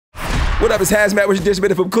What up, it's HazMatt with your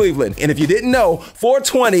Dishin from Cleveland. And if you didn't know,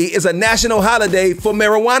 420 is a national holiday for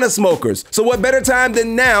marijuana smokers. So what better time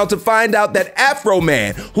than now to find out that Afro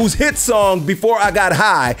Man, whose hit song Before I Got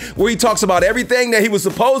High, where he talks about everything that he was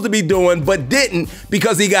supposed to be doing but didn't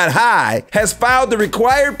because he got high, has filed the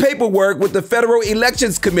required paperwork with the Federal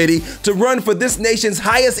Elections Committee to run for this nation's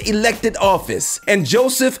highest elected office. And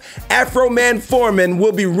Joseph Afro Man Foreman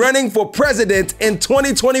will be running for president in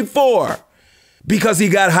 2024 because he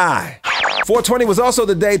got high. 420 was also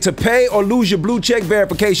the day to pay or lose your blue check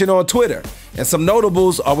verification on Twitter. And some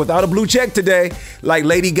notables are without a blue check today, like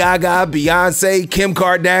Lady Gaga, Beyonce, Kim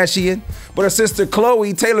Kardashian. But her sister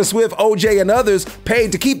Chloe, Taylor Swift, OJ, and others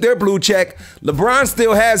paid to keep their blue check. LeBron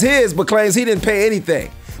still has his, but claims he didn't pay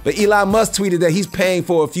anything. But Elon Musk tweeted that he's paying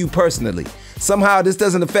for a few personally. Somehow this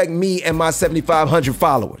doesn't affect me and my 7,500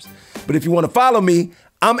 followers. But if you want to follow me,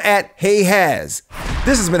 I'm at Hey Haz.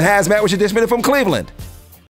 This has been HazMatt with your Dishin from Cleveland.